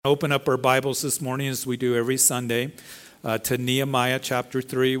Open up our Bibles this morning as we do every Sunday to Nehemiah chapter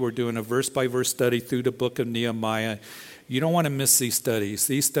 3. We're doing a verse-by-verse study through the book of Nehemiah. You don't want to miss these studies.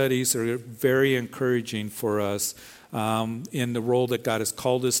 These studies are very encouraging for us in the role that God has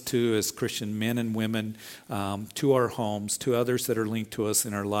called us to as Christian men and women, to our homes, to others that are linked to us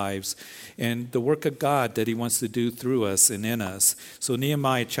in our lives, and the work of God that he wants to do through us and in us. So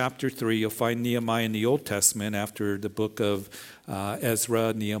Nehemiah chapter 3, you'll find Nehemiah in the Old Testament after the book of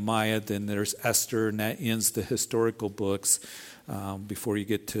Ezra, Nehemiah, then there's Esther, and that ends the historical books before you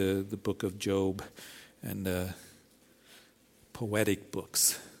get to the book of Job and the poetic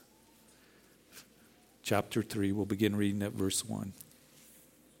books. Chapter 3, we'll begin reading at verse 1.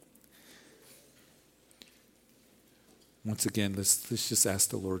 Once again, let's just ask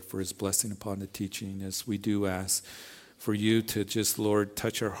the Lord for his blessing upon the teaching, as we do ask for you to just, Lord,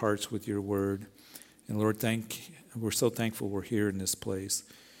 touch our hearts with your word. And Lord, we're so thankful we're here in this place.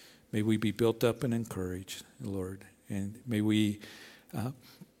 May we be built up and encouraged, Lord. And may we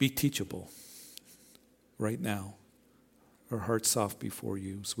be teachable right now. Our hearts soft before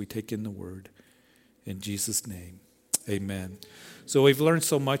you as we take in the word. In Jesus' name, amen. So we've learned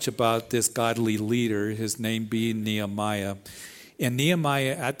so much about this godly leader, his name being Nehemiah. And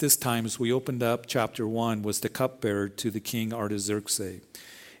Nehemiah at this time, as we opened up chapter 1, was the cupbearer to the king Artaxerxes.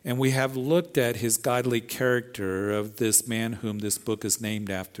 And we have looked at his godly character of this man whom this book is named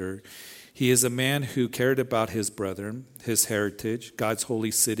after. He is a man who cared about his brethren, his heritage, God's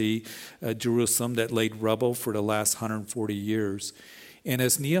holy city, Jerusalem, that laid rubble for the last 140 years. And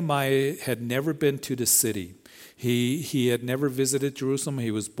as Nehemiah had never been to the city, he had never visited Jerusalem. He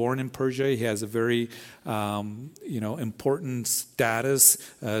was born in Persia. He has a very important status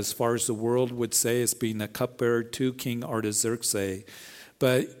as far as the world would say, as being a cupbearer to King Artaxerxes.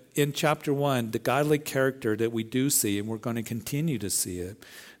 But in chapter 1, the godly character that we do see, and we're going to continue to see it,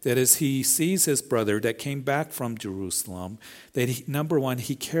 that as he sees his brother that came back from Jerusalem, that number one,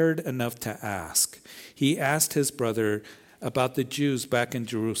 he cared enough to ask. He asked his brother about the Jews back in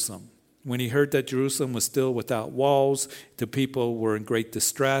Jerusalem. When he heard that Jerusalem was still without walls, the people were in great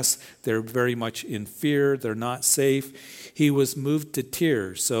distress, they're very much in fear, they're not safe, he was moved to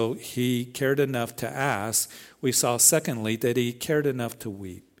tears. So he cared enough to ask. We saw, secondly, that he cared enough to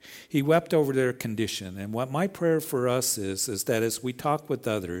weep. He wept over their condition. And what my prayer for us is that as we talk with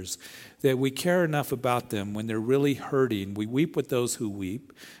others, that we care enough about them when they're really hurting. We weep with those who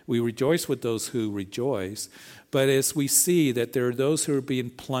weep. We rejoice with those who rejoice. But as we see that there are those who are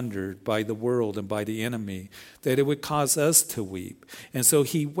being plundered by the world and by the enemy, that it would cause us to weep. And so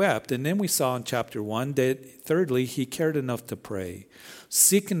he wept. And then we saw in chapter 1 that, thirdly, he cared enough to pray,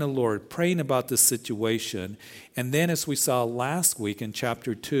 seeking the Lord, praying about the situation. And then as we saw last week in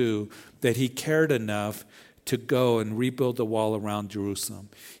chapter 2, that he cared enough to go and rebuild the wall around Jerusalem.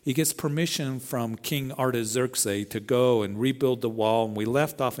 He gets permission from King Artaxerxes to go and rebuild the wall. And we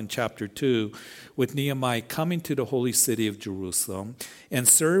left off in chapter 2 with Nehemiah coming to the holy city of Jerusalem and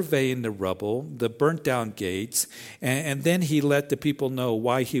surveying the rubble, the burnt down gates, and then he let the people know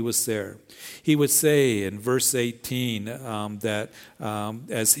why he was there. He would say in verse 18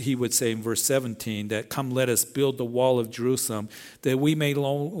 as he would say in verse 17, that come let us build the wall of Jerusalem, that we may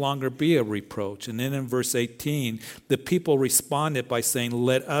no longer be a reproach. And then in verse 18, the people responded by saying,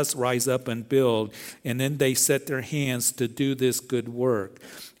 let us rise up and build. And then they set their hands to do this good work.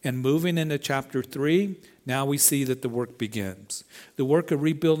 And moving into chapter 3, now we see that the work begins. The work of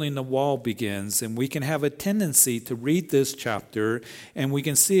rebuilding the wall begins, and we can have a tendency to read this chapter, and we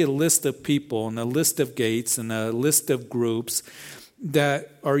can see a list of people and a list of gates and a list of groups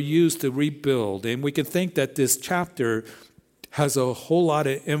that are used to rebuild. And we can think that this chapter has a whole lot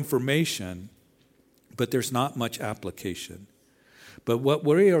of information, but there's not much application. But what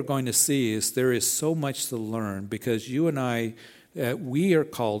we are going to see is there is so much to learn, because you and I, we are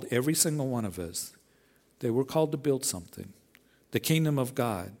called, every single one of us, that we're called to build something, the kingdom of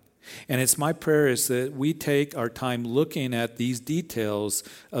God. And it's my prayer is that we take our time looking at these details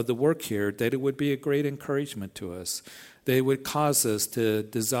of the work here, that it would be a great encouragement to us, that it would cause us to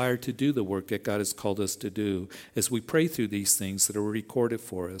desire to do the work that God has called us to do as we pray through these things that are recorded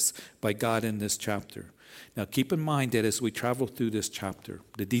for us by God in this chapter. Now, keep in mind that as we travel through this chapter,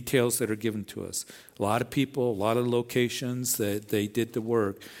 the details that are given to us, a lot of people, a lot of locations that they did the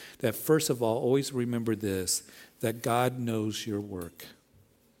work, that first of all, always remember this, that God knows your work.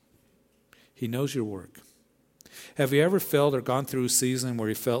 He knows your work. Have you ever felt or gone through a season where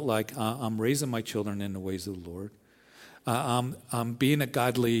you felt like, I'm raising my children in the ways of the Lord? I'm being a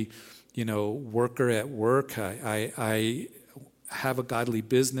godly, worker at work. I have a godly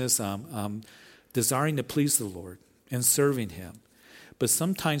business. I'm desiring to please the Lord and serving him. But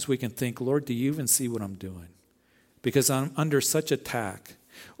sometimes we can think, Lord, do you even see what I'm doing? Because I'm under such attack,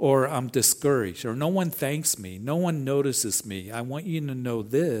 or I'm discouraged, or no one thanks me, no one notices me. I want you to know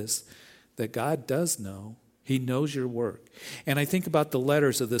this, that God does know. He knows your work. And I think about the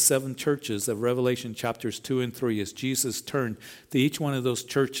letters of the 7 churches of Revelation chapters 2 and 3 as Jesus turned to each one of those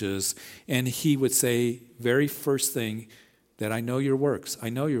churches, and he would say, very first thing, that I know your works. I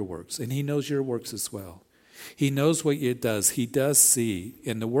know your works. And he knows your works as well. He knows what it does. He does see.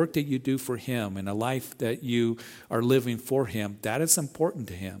 And the work that you do for him and a life that you are living for him, that is important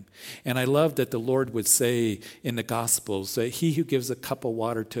to him. And I love that the Lord would say in the Gospels that he who gives a cup of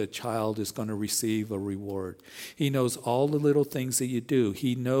water to a child is going to receive a reward. He knows all the little things that you do.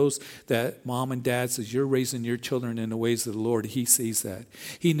 He knows that mom and dad, as you're raising your children in the ways of the Lord, he sees that.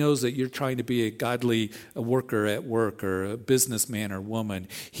 He knows that you're trying to be a godly worker at work or a businessman or woman.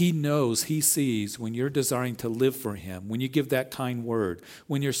 He knows, he sees when you're desiring to live for him, when you give that kind word,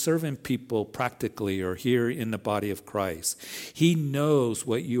 when you're serving people practically or here in the body of Christ. He knows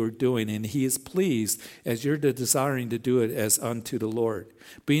what you are doing, and he is pleased as you're desiring to do it as unto the Lord.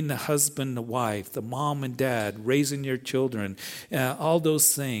 Being the husband, the wife, the mom and dad, raising your children, all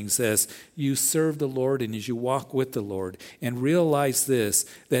those things as you serve the Lord and as you walk with the Lord. And realize this,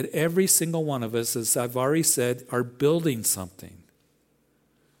 that every single one of us, as I've already said, are building something.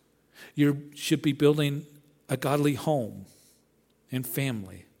 You should be building a godly home and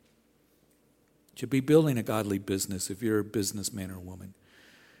family. You should be building a godly business if you're a businessman or woman.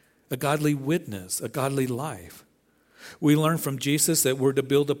 A godly witness, a godly life. We learn from Jesus that we're to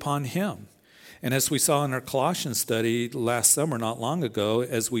build upon him. And as we saw in our Colossians study last summer, not long ago,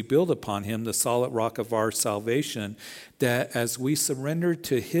 as we build upon him, the solid rock of our salvation, that as we surrender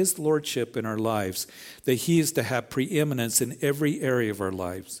to his lordship in our lives, that he is to have preeminence in every area of our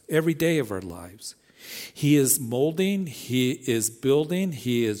lives, every day of our lives. He is molding, he is building,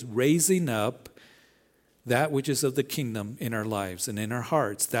 he is raising up that which is of the kingdom in our lives and in our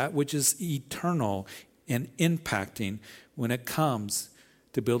hearts, that which is eternal and impacting when it comes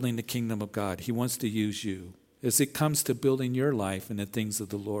to building the kingdom of God. He wants to use you as it comes to building your life and the things of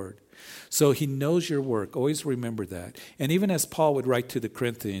the Lord. So he knows your work. Always remember that. And even as Paul would write to the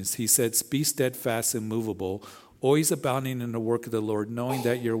Corinthians, he said, be steadfast and immovable, always abounding in the work of the Lord, knowing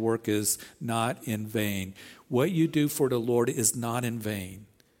that your work is not in vain. What you do for the Lord is not in vain.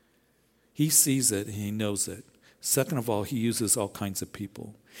 He sees it and he knows it. Second of all, he uses all kinds of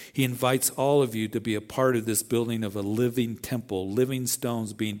people. He invites all of you to be a part of this building of a living temple, living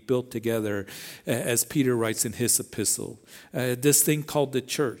stones being built together, as Peter writes in his epistle. This thing called the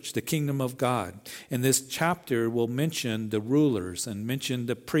church, the kingdom of God. And this chapter will mention the rulers and mention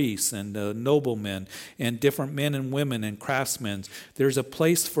the priests and the noblemen and different men and women and craftsmen. There's a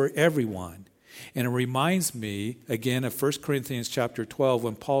place for everyone. And it reminds me, again, of 1 Corinthians chapter 12,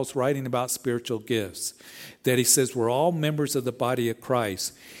 when Paul's writing about spiritual gifts, that he says we're all members of the body of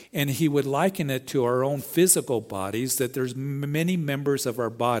Christ. And he would liken it to our own physical bodies, that there's many members of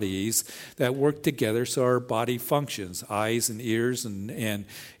our bodies that work together so our body functions, eyes and ears and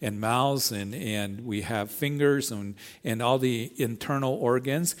mouths, and we have fingers and all the internal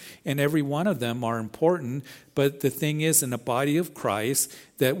organs, and every one of them are important. But the thing is, in the body of Christ,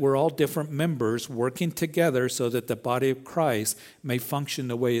 that we're all different members working together so that the body of Christ may function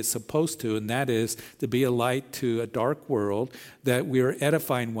the way it's supposed to, and that is to be a light to a dark world, that we are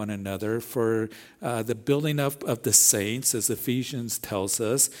edifying one another for the building up of the saints, as Ephesians tells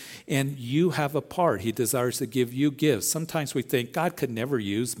us, and you have a part. He desires to give you gifts. Sometimes we think, God could never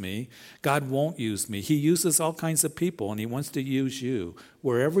use me. God won't use me. He uses all kinds of people, and he wants to use you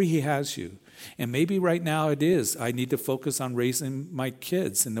wherever he has you. And maybe right now it is, I need to focus on raising my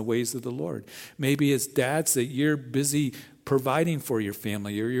kids in the ways of the Lord. Maybe it's dads that you're busy providing for your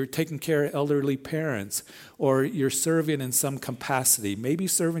family, or you're taking care of elderly parents, or you're serving in some capacity, maybe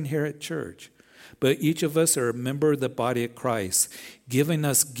serving here at church. But each of us are a member of the body of Christ, giving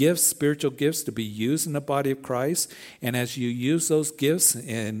us gifts, spiritual gifts to be used in the body of Christ. And as you use those gifts,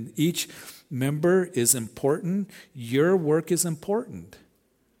 and each member is important, your work is important.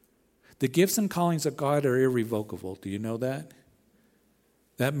 The gifts and callings of God are irrevocable. Do you know that?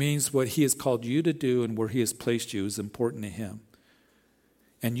 That means what he has called you to do and where he has placed you is important to him.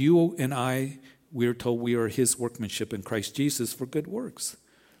 And you and I, we are told we are his workmanship in Christ Jesus for good works,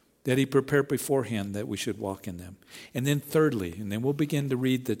 that he prepared beforehand that we should walk in them. And then thirdly, and then we'll begin to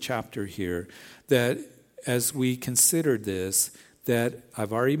read the chapter here, that as we consider this, that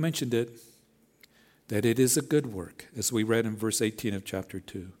I've already mentioned it, that it is a good work, as we read in verse 18 of chapter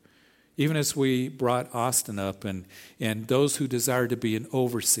 2. Even as we brought Austin up and those who desire to be an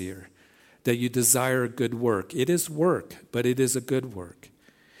overseer, that you desire a good work. It is work, but it is a good work.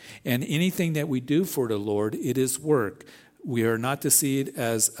 And anything that we do for the Lord, it is work. We are not to see it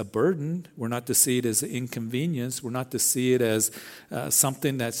as a burden. We're not to see it as an inconvenience. We're not to see it as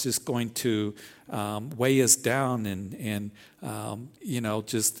something that's just going to weigh us down and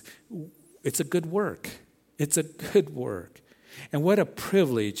just, it's a good work. It's a good work. And what a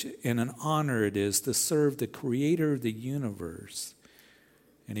privilege and an honor it is to serve the Creator of the universe.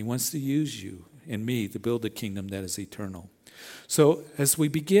 And He wants to use you and me to build a kingdom that is eternal. So as we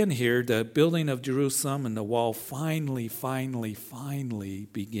begin here, the building of Jerusalem and the wall finally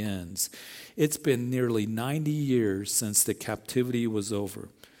begins. It's been nearly 90 years since the captivity was over.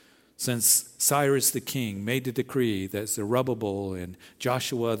 Since Cyrus the king made the decree that Zerubbabel and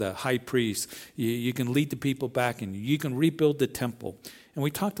Joshua the high priest, you can lead the people back and you can rebuild the temple. And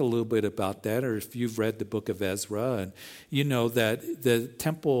we talked a little bit about that, or if you've read the book of Ezra, and you know that the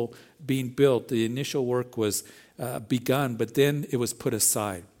temple being built, the initial work was begun, but then it was put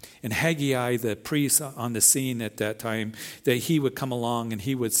aside. And Haggai, the priest on the scene at that time, that he would come along and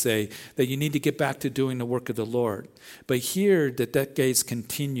he would say that you need to get back to doing the work of the Lord. But here, the decades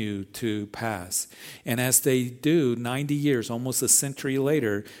continue to pass. And as they do, 90 years, almost a century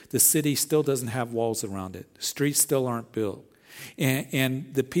later, the city still doesn't have walls around it. The streets still aren't built.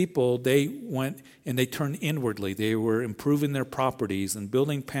 And the people, they went and they turned inwardly. They were improving their properties and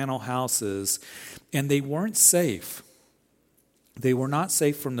building panel houses, and they weren't safe. They were not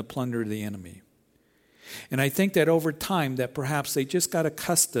safe from the plunder of the enemy. And I think that over time that perhaps they just got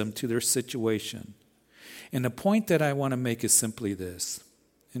accustomed to their situation. And the point that I want to make is simply this,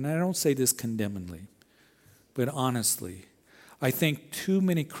 and I don't say this condemningly, but honestly, I think too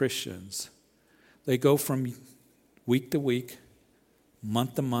many Christians, they go from week to week,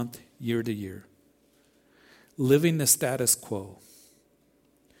 month to month, year to year, living the status quo.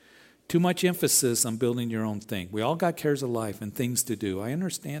 Too much emphasis on building your own thing. We all got cares of life and things to do. I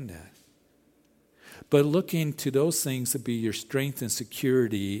understand that. But looking to those things to be your strength and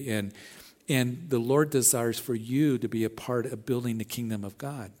security, and the Lord desires for you to be a part of building the kingdom of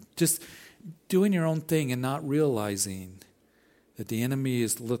God. Just doing your own thing and not realizing that the enemy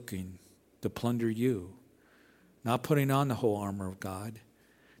is looking to plunder you. Not putting on the whole armor of God.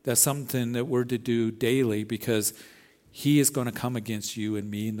 That's something that we're to do daily, because He is going to come against you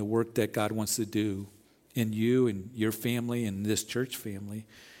and me and the work that God wants to do in you and your family and this church family.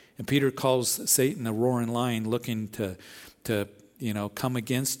 And Peter calls Satan a roaring lion looking to come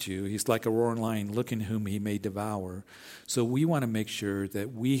against you. He's like a roaring lion looking whom he may devour. So we want to make sure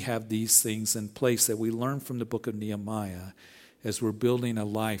that we have these things in place that we learn from the book of Nehemiah as we're building a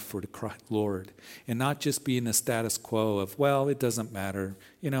life for the Lord, and not just be in the status quo of, well, it doesn't matter.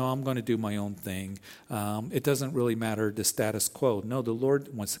 I'm going to do my own thing. It doesn't really matter the status quo. No, the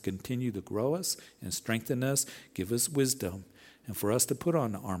Lord wants to continue to grow us and strengthen us, give us wisdom, and for us to put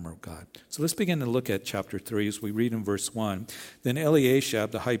on the armor of God. So let's begin to look at chapter 3 as we read in verse 1. Then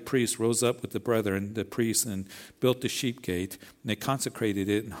Eliashib, the high priest, rose up with the brethren, the priests, and built the sheep gate. And they consecrated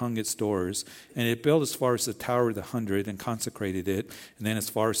it and hung its doors. And it built as far as the Tower of the 100 and consecrated it. And then as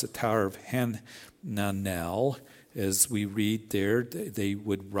far as the Tower of Hananel, as we read there, they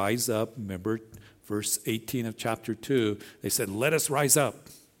would rise up. Remember, verse 18 of chapter 2, they said, let us rise up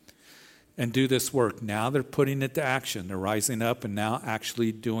and do this work. Now they're putting it to action. They're rising up and now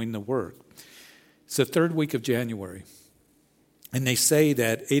actually doing the work. It's the third week of January. And they say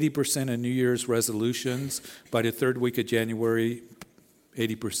that 80% of New Year's resolutions, by the third week of January,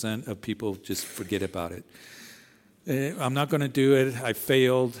 80% of people just forget about it. I'm not going to do it. I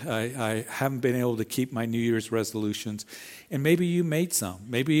failed. I haven't been able to keep my New Year's resolutions. And maybe you made some.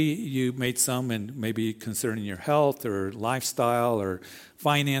 Maybe you made some, and maybe concerning your health or lifestyle or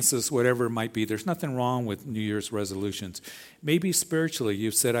finances, whatever it might be. There's nothing wrong with New Year's resolutions. Maybe spiritually,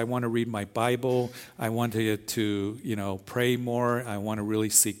 you've said, I want to read my Bible. I want to, pray more. I want to really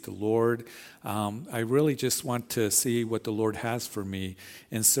seek the Lord. I really just want to see what the Lord has for me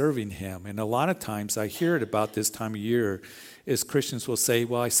in serving Him. And a lot of times I hear it about this time of year is Christians will say,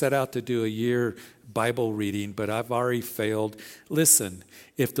 well, I set out to do a year Bible reading, but I've already failed. Listen,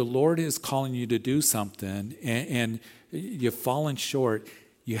 if the Lord is calling you to do something and you've fallen short,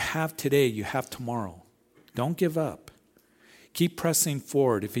 you have today, you have tomorrow. Don't give up. Keep pressing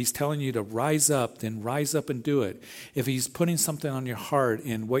forward. If He's telling you to rise up, then rise up and do it. If He's putting something on your heart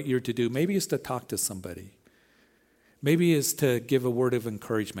and what you're to do, maybe it's to talk to somebody. Maybe it's to give a word of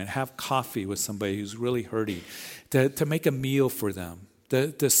encouragement, have coffee with somebody who's really hurting, to make a meal for them,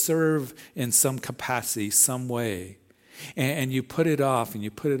 to serve in some capacity, some way. And you put it off and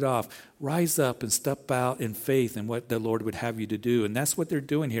you put it off. Rise up and step out in faith in what the Lord would have you to do. And that's what they're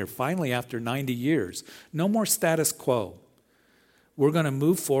doing here. Finally, after 90 years, no more status quo. We're going to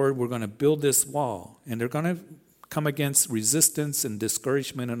move forward. We're going to build this wall. And they're going to come against resistance and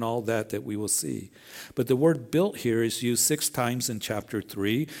discouragement and all that we will see. But the word built here is used 6 times in chapter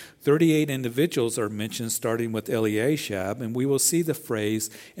 3. 38 individuals are mentioned, starting with Eliashab. And we will see the phrase,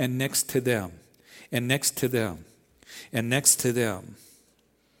 and next to them, and next to them, and next to them.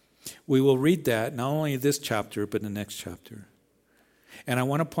 We will read that not only this chapter, but the next chapter. And I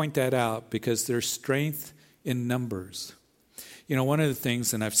want to point that out because there's strength in numbers. You know, one of the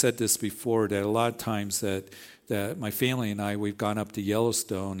things, and I've said this before, that a lot of times that my family and I, we've gone up to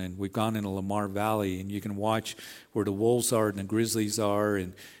Yellowstone and we've gone into Lamar Valley, and you can watch where the wolves are and the grizzlies are,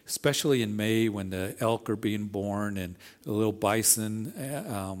 and especially in May when the elk are being born and the little bison,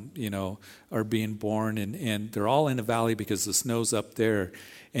 are being born, and they're all in the valley because the snow's up there.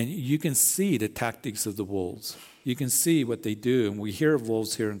 And you can see the tactics of the wolves. You can see what they do. And we hear of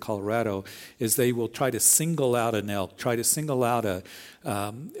wolves here in Colorado is they will try to single out an elk, try to single out a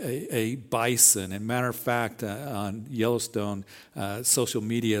bison. And matter of fact, on Yellowstone social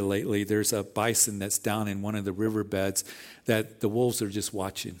media lately, there's a bison that's down in one of the riverbeds that the wolves are just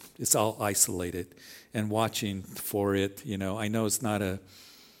watching. It's all isolated and watching for it. You know, I know it's not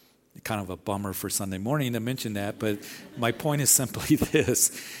kind of a bummer for Sunday morning to mention that, but my point is simply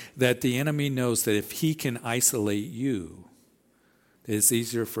this, that the enemy knows that if he can isolate you, it's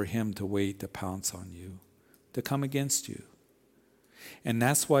easier for him to wait to pounce on you, to come against you. And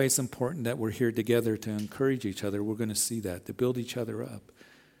that's why it's important that we're here together to encourage each other. We're going to see that, to build each other up.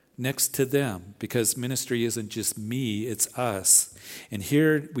 Next to them, because ministry isn't just me, it's us. And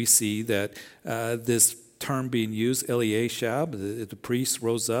here we see that this term being used, Eliashab, the priest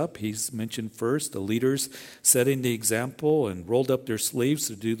rose up. He's mentioned first. The leaders setting the example and rolled up their sleeves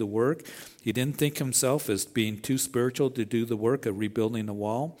to do the work. He didn't think himself as being too spiritual to do the work of rebuilding the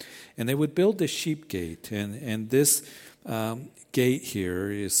wall. And they would build the sheep gate. And this gate here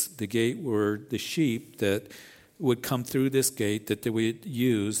is the gate where the sheep that would come through this gate that they would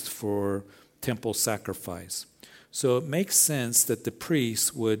use for temple sacrifice. So it makes sense that the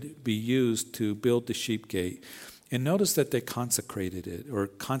priests would be used to build the sheep gate. And notice that they consecrated it, or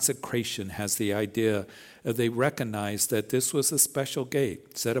consecration has the idea of they recognized that this was a special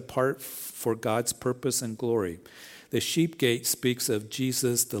gate, set apart for God's purpose and glory. The sheep gate speaks of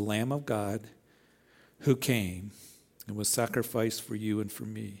Jesus, the Lamb of God, who came and was sacrificed for you and for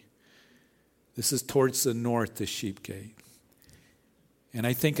me. This is towards the north, the sheep gate. And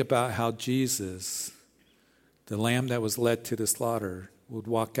I think about how Jesus, the lamb that was led to the slaughter, would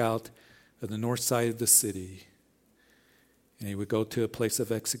walk out of the north side of the city, and he would go to a place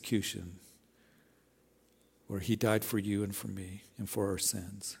of execution where he died for you and for me and for our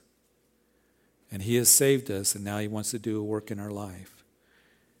sins. And he has saved us, and now he wants to do a work in our life.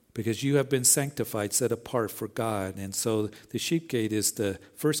 Because you have been sanctified, set apart for God. And so the sheep gate is the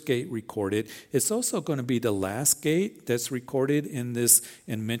first gate recorded. It's also going to be the last gate that's recorded in this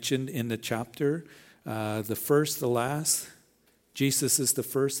and mentioned in the chapter. The first, the last. Jesus is the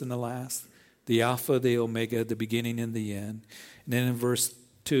first and the last. The Alpha, the Omega, the beginning and the end. And then in verse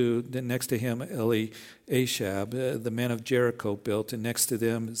 2, then next to him, Eliashab, the men of Jericho built. And next to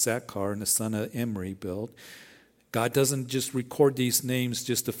them, Zachar, and the son of Imri built. God doesn't just record these names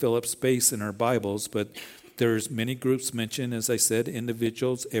just to fill up space in our Bibles, but there's many groups mentioned, as I said,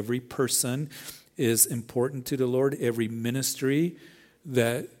 individuals. Every person is important to the Lord. Every ministry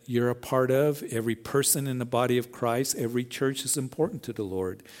that you're a part of, every person in the body of Christ, every church is important to the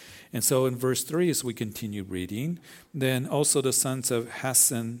Lord. And so in verse 3, as we continue reading, then also the sons of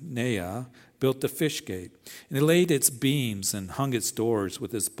Hassenaah built the fish gate. And they laid its beams and hung its doors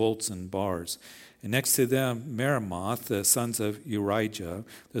with its bolts and bars. And next to them, Meremoth, the sons of Urijah,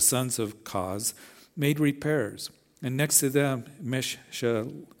 the sons of Koz, made repairs. And next to them,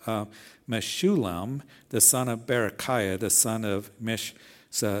 Meshulam, the son of Berechiah, the son of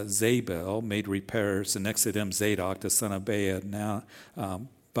Meshzabel, made repairs. And next to them, Zadok, the son of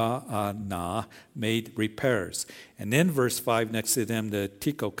Baanah, made repairs. And then verse 5, next to them, the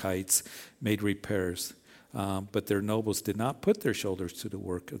Tekoites made repairs. But their nobles did not put their shoulders to the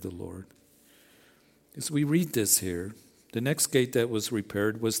work of the Lord. As we read this here, the next gate that was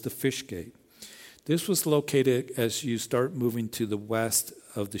repaired was the fish gate. This was located as you start moving to the west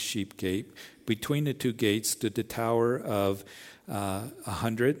of the sheep gate. Between the two gates stood the Tower of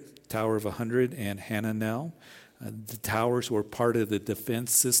 100, and Hananel. The towers were part of the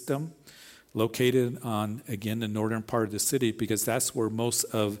defense system located on, again, the northern part of the city, because that's where most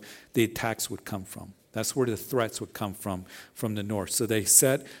of the attacks would come from. That's where the threats would come from the north. So they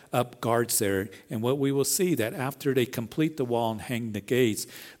set up guards there. And what we will see that after they complete the wall and hang the gates,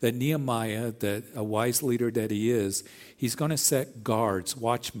 that Nehemiah, that a wise leader that he is, he's going to set guards,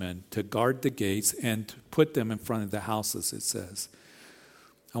 watchmen, to guard the gates and to put them in front of the houses, it says.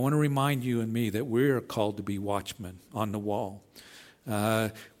 I want to remind you and me that we are called to be watchmen on the wall.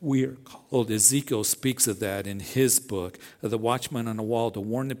 We are called, Ezekiel speaks of that in his book, of the watchman on the wall, to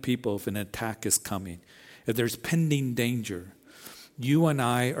warn the people if an attack is coming, if there's pending danger. You and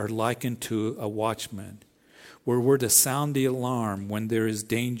I are likened to a watchman, where we're to sound the alarm when there is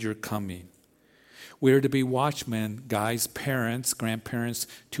danger coming. We are to be watchmen, guys, parents, grandparents,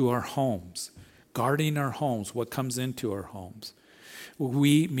 to our homes, guarding our homes, what comes into our homes.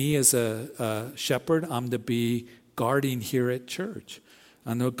 Me as a shepherd, I'm to be guarding here at church.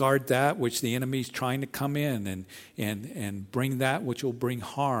 I'm to guard that which the enemy's trying to come in and bring that which will bring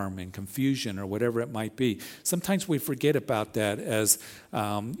harm and confusion or whatever it might be. Sometimes we forget about that as,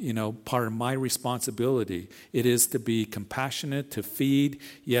 part of my responsibility. It is to be compassionate, to feed,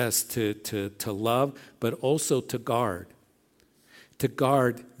 yes, to love, but also to guard. To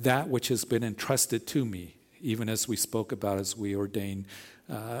guard that which has been entrusted to me, even as we spoke about as we ordained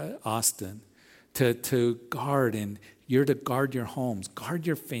Austin. To guard, and you're to guard your homes, guard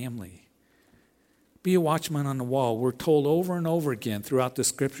your family. Be a watchman on the wall. We're told over and over again throughout the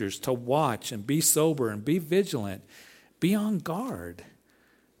scriptures to watch and be sober and be vigilant. Be on guard.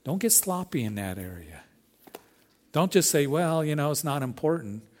 Don't get sloppy in that area. Don't just say, well, it's not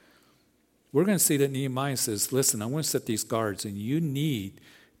important. We're going to see that Nehemiah says, listen, I'm going to set these guards, and you need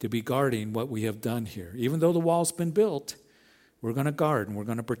to be guarding what we have done here. Even though the wall's been built, we're going to guard, and we're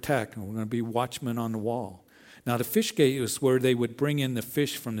going to protect, and we're going to be watchmen on the wall. Now, the fish gate was where they would bring in the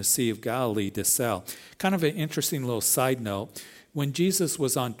fish from the Sea of Galilee to sell. Kind of an interesting little side note. When Jesus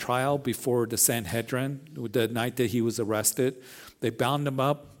was on trial before the Sanhedrin, the night that he was arrested, they bound him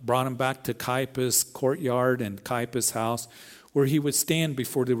up, brought him back to Caiaphas' courtyard and Caiaphas' house, where he would stand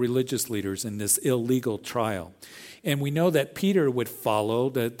before the religious leaders in this illegal trial. And we know that Peter would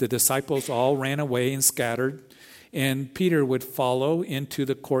follow. The disciples all ran away and scattered. And Peter would follow into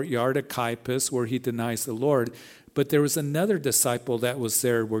the courtyard of Caiaphas where he denies the Lord. But there was another disciple that was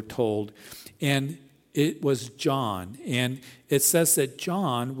there, we're told, and it was John. And it says that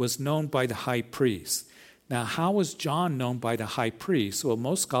John was known by the high priest. Now, how was John known by the high priest? Well,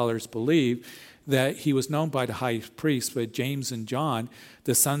 most scholars believe that he was known by the high priest, but James and John,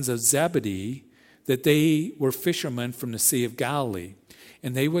 the sons of Zebedee, that they were fishermen from the Sea of Galilee.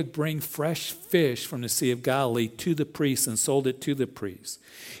 And they would bring fresh fish from the Sea of Galilee to the priests and sold it to the priests.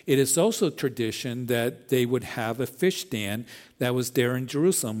 It is also tradition that they would have a fish stand that was there in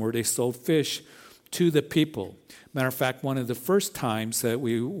Jerusalem where they sold fish to the people. Matter of fact, one of the first times that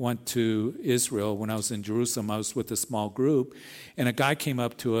we went to Israel, when I was in Jerusalem, I was with a small group, and a guy came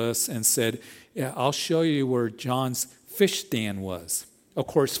up to us and said, yeah, I'll show you where John's fish stand was. Of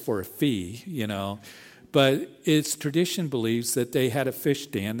course, for a fee, But its tradition believes that they had a fish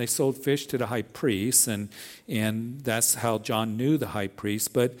stand. They sold fish to the high priest, and that's how John knew the high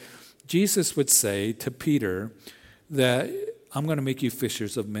priest. But Jesus would say to Peter that I'm going to make you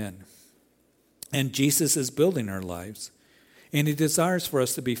fishers of men. And Jesus is building our lives. And he desires for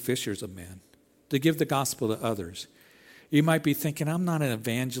us to be fishers of men, to give the gospel to others. You might be thinking, I'm not an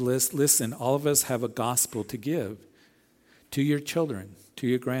evangelist. Listen, all of us have a gospel to give to your children, to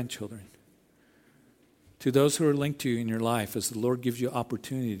your grandchildren, to those who are linked to you in your life as the Lord gives you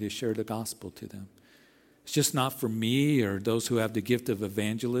opportunity to share the gospel to them. It's just not for me or those who have the gift of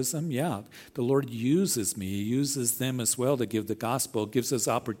evangelism. Yeah, the Lord uses me. He uses them as well to give the gospel, gives us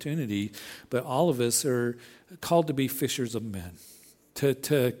opportunity. But all of us are called to be fishers of men,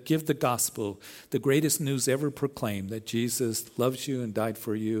 to give the gospel, the greatest news ever proclaimed, that Jesus loves you and died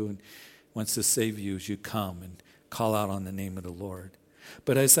for you and wants to save you as you come and call out on the name of the Lord.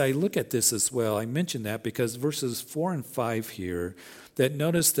 But as I look at this as well, I mention that because verses 4 and 5 here, that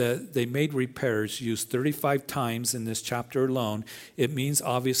notice that they made repairs used 35 times in this chapter alone. It means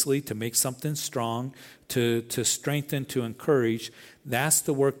obviously to make something strong, to strengthen, to encourage. That's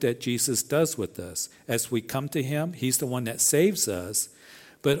the work that Jesus does with us. As we come to him, he's the one that saves us,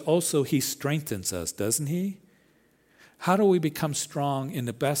 but also he strengthens us, doesn't he? How do we become strong in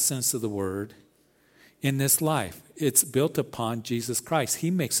the best sense of the word in this life? It's built upon Jesus Christ.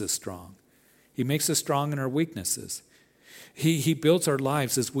 He makes us strong. He makes us strong in our weaknesses. He builds our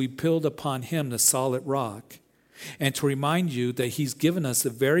lives as we build upon him, the solid rock. And to remind you that he's given us the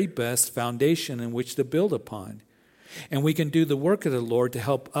very best foundation in which to build upon. And we can do the work of the Lord to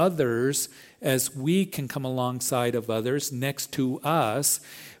help others as we can come alongside of others next to us,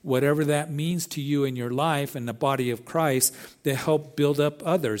 whatever that means to you in your life and the body of Christ, to help build up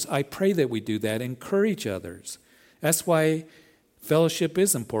others. I pray that we do that, encourage others. That's why fellowship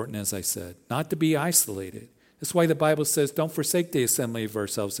is important, as I said, not to be isolated. That's why the Bible says, don't forsake the assembly of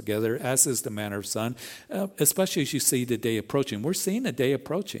ourselves together, as is the manner of some, especially as you see the day approaching. We're seeing the day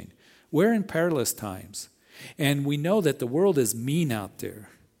approaching. We're in perilous times. And we know that the world is mean out there.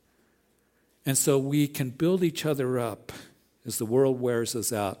 And so we can build each other up as the world wears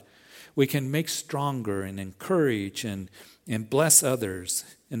us out. We can make stronger and encourage and bless others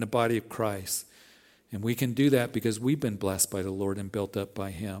in the body of Christ. And we can do that because we've been blessed by the Lord and built up by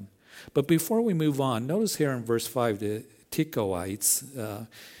him. But before we move on, notice here in verse 5, the Tekoites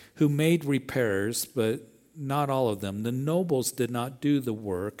who made repairs, but not all of them. The nobles did not do the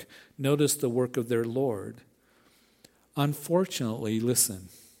work. Notice the work of their Lord. Unfortunately, listen,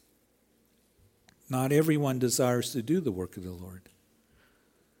 not everyone desires to do the work of the Lord.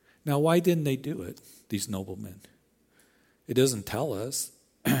 Now, why didn't they do it, these noblemen? It doesn't tell us.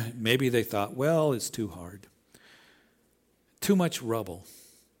 Maybe they thought, well, it's too hard. Too much rubble.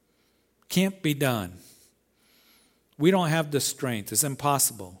 Can't be done. We don't have the strength. It's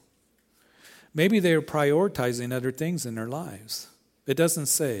impossible. Maybe they are prioritizing other things in their lives. It doesn't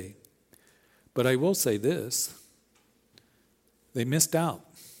say. But I will say this. They missed out.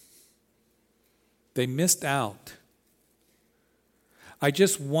 They missed out. I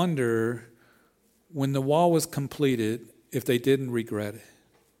just wonder, when the wall was completed, if they didn't regret it.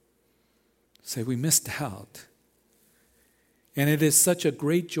 Say, we missed out. And it is such a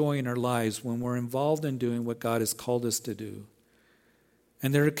great joy in our lives when we're involved in doing what God has called us to do.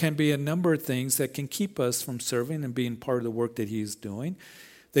 And there can be a number of things that can keep us from serving and being part of the work that he's doing,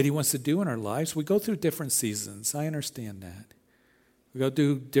 that he wants to do in our lives. We go through different seasons. I understand that. We go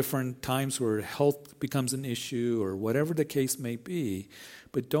through different times where health becomes an issue or whatever the case may be.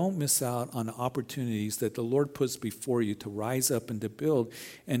 But don't miss out on the opportunities that the Lord puts before you to rise up and to build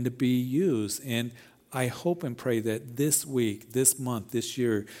and to be used. And I hope and pray that this week, this month, this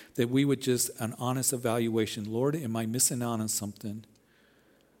year, that we would just an honest evaluation. Lord, am I missing out on something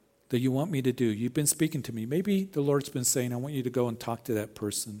that you want me to do? You've been speaking to me. Maybe the Lord's been saying, I want you to go and talk to that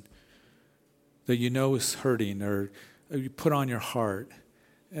person that you know is hurting, or you put on your heart,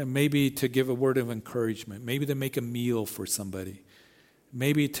 and maybe to give a word of encouragement, maybe to make a meal for somebody,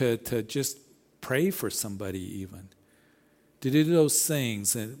 maybe to just pray for somebody even, to do those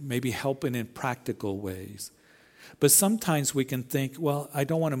things and maybe helping in practical ways. But sometimes we can think, well, I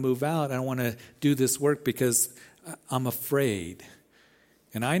don't want to move out. I don't want to do this work because I'm afraid.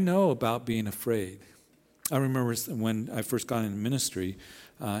 And I know about being afraid. I remember when I first got into ministry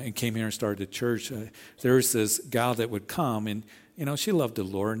and came here and started a church, there was this gal that would come, and she loved the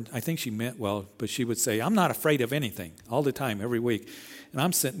Lord. I think she meant well, but she would say, I'm not afraid of anything, all the time, every week. And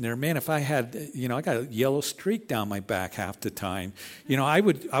I'm sitting there, man, if I had, I got a yellow streak down my back half the time. I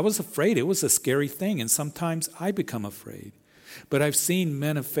was afraid. It was a scary thing, and sometimes I become afraid. But I've seen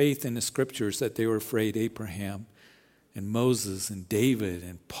men of faith in the scriptures that they were afraid. Abraham and Moses and David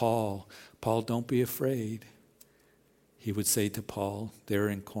and Paul. Paul, don't be afraid. He would say to Paul there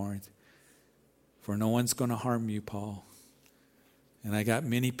in Corinth, for no one's going to harm you, Paul. And I got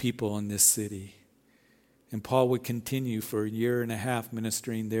many people in this city. And Paul would continue for a year and a half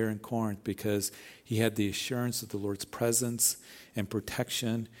ministering there in Corinth because he had the assurance of the Lord's presence and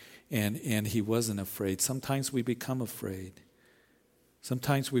protection, and he wasn't afraid. Sometimes we become afraid.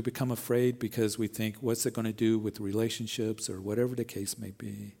 Sometimes we become afraid because we think, what's it going to do with relationships or whatever the case may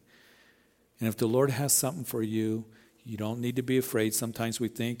be? And if the Lord has something for you, you don't need to be afraid. Sometimes we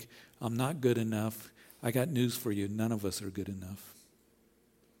think, I'm not good enough. I got news for you. None of us are good enough.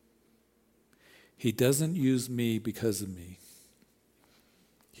 He doesn't use me because of me.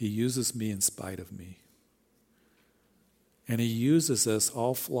 He uses me in spite of me. And he uses us,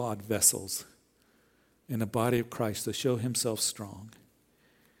 all flawed vessels, in the body of Christ to show himself strong.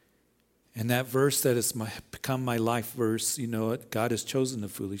 And that verse that has become my life verse, God has chosen the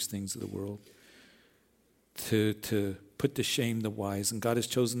foolish things of the world to put to shame the wise. And God has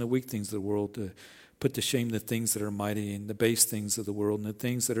chosen the weak things of the world to put to shame the things that are mighty, and the base things of the world, and the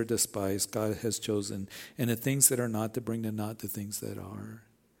things that are despised, God has chosen, and the things that are not, to bring to naught the things that are.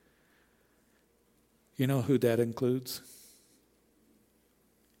 You know who that includes?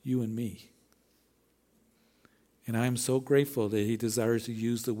 You and me. And I am so grateful that he desires to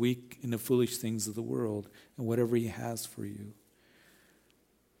use the weak and the foolish things of the world and whatever he has for you.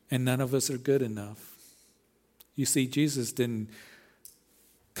 And none of us are good enough. You see, Jesus didn't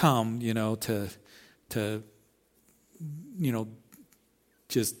come, to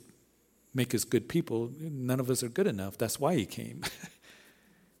just make us good people. None of us are good enough. That's why he came.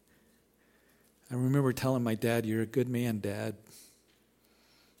 I remember telling my dad, "You're a good man, Dad,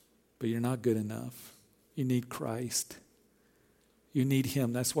 but you're not good enough. You need Christ. You need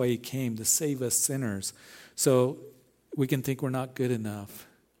him. That's why he came, to save us sinners." So we can think we're not good enough.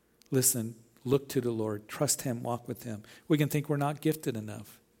 Listen, look to the Lord. Trust him. Walk with him. We can think we're not gifted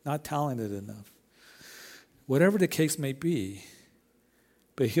enough, not talented enough. Whatever the case may be,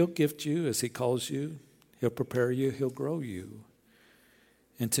 but he'll gift you as he calls you. He'll prepare you. He'll grow you.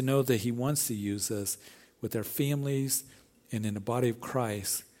 And to know that he wants to use us with our families and in the body of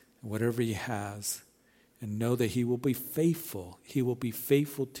Christ, whatever he has, and know that he will be faithful. He will be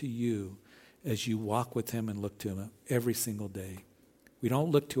faithful to you as you walk with him and look to him every single day. We don't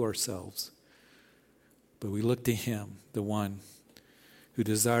look to ourselves, but we look to him, the one who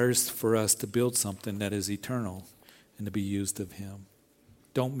desires for us to build something that is eternal and to be used of him.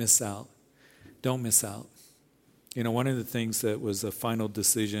 Don't miss out. Don't miss out. One of the things that was a final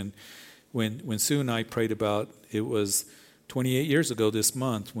decision when Sue and I prayed about, it was 28 years ago this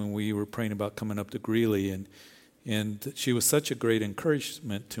month when we were praying about coming up to Greeley, and she was such a great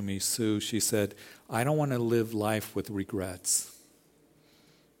encouragement to me, Sue. She said, "I don't want to live life with regrets."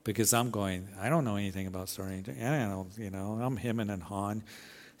 Because I don't know anything about starting. I'm hemming and hawing.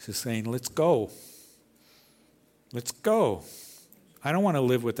 She's saying, let's go. Let's go. I don't want to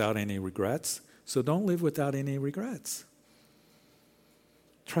live without any regrets. So don't live without any regrets.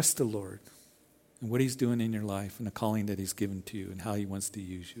 Trust the Lord and what he's doing in your life and the calling that he's given to you and how he wants to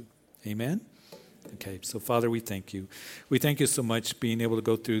use you. Amen? Okay, so Father, we thank you. We thank you so much being able to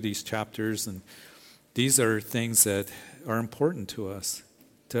go through these chapters. And these are things that are important to us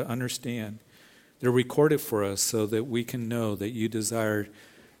to understand. They're recorded for us so that we can know that you desire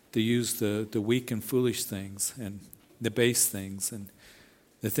to use the weak and foolish things and the base things and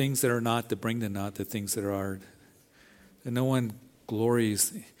the things that are not to bring to naught the things that are. And no one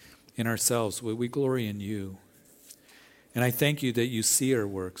glories in ourselves. We glory in you. And I thank you that you see our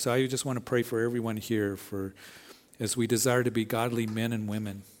work. So I just want to pray for everyone here as we desire to be godly men and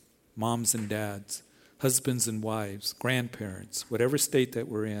women, moms and dads, husbands and wives, grandparents, whatever state that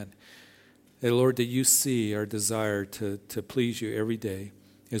we're in. That, Lord, that you see our desire to please you every day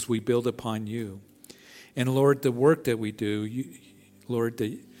as we build upon you. And Lord, the work that we do, Lord,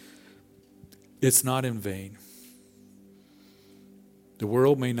 that it's not in vain. The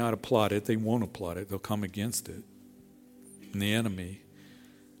world may not applaud it. They won't applaud it. They'll come against it. And the enemy.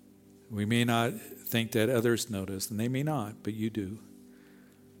 We may not think that others notice, and they may not, but you do.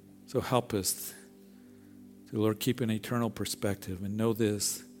 So help us to, Lord, keep an eternal perspective and know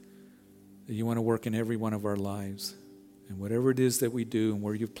this, that you want to work in every one of our lives. And whatever it is that we do and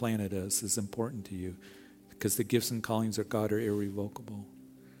where you've planted us is important to you, because the gifts and callings of God are irrevocable.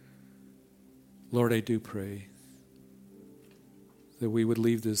 Lord, I do pray that we would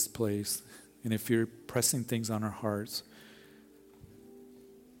leave this place, and if you're pressing things on our hearts,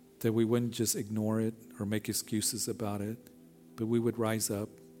 that we wouldn't just ignore it or make excuses about it, but we would rise up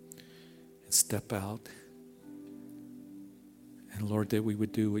and step out. And Lord, that we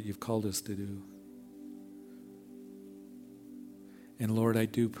would do what you've called us to do. And Lord, I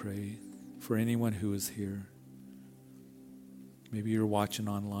do pray for anyone who is here. Maybe you're watching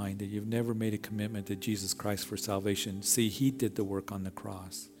online, that you've never made a commitment to Jesus Christ for salvation. See, he did the work on the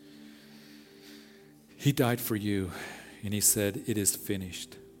cross. He died for you, and he said, "It is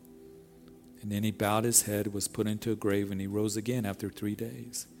finished." And then he bowed his head, was put into a grave, and he rose again after 3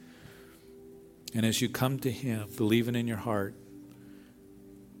 days. And as you come to him, believing in your heart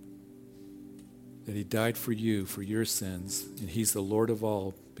that he died for you, for your sins, and he's the Lord of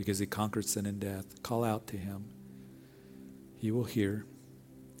all because he conquered sin and death, call out to him. He will hear.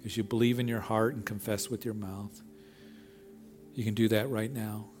 As you believe in your heart and confess with your mouth, you can do that right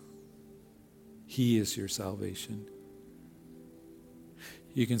now. He is your salvation.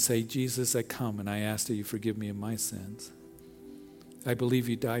 You can say, "Jesus, I come and I ask that you forgive me of my sins. I believe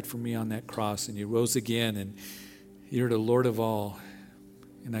you died for me on that cross and you rose again and you're the Lord of all.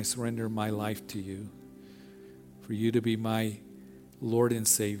 And I surrender my life to you for you to be my Lord and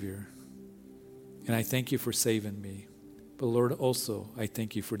Savior. And I thank you for saving me. But Lord, also, I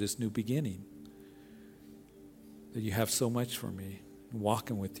thank you for this new beginning, that you have so much for me,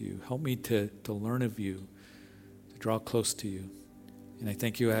 walking with you. Help me to learn of you, to draw close to you. And I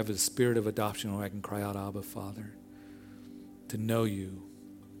thank you I have a spirit of adoption where I can cry out, Abba, Father, to know you,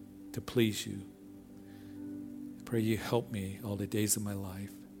 to please you. I pray you help me all the days of my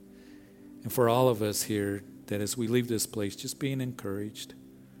life. And for all of us here, that as we leave this place, just being encouraged,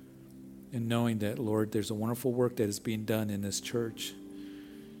 and knowing that, Lord, there's a wonderful work that is being done in this church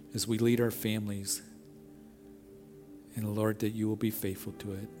as we lead our families. And Lord, that you will be faithful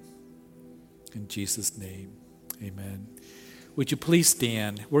to it. In Jesus' name, amen. Would you please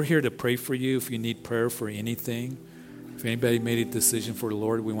stand? We're here to pray for you if you need prayer for anything. If anybody made a decision for the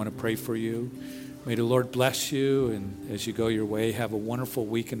Lord, we want to pray for you. May the Lord bless you, and as you go your way, have a wonderful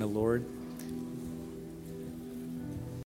week in the Lord.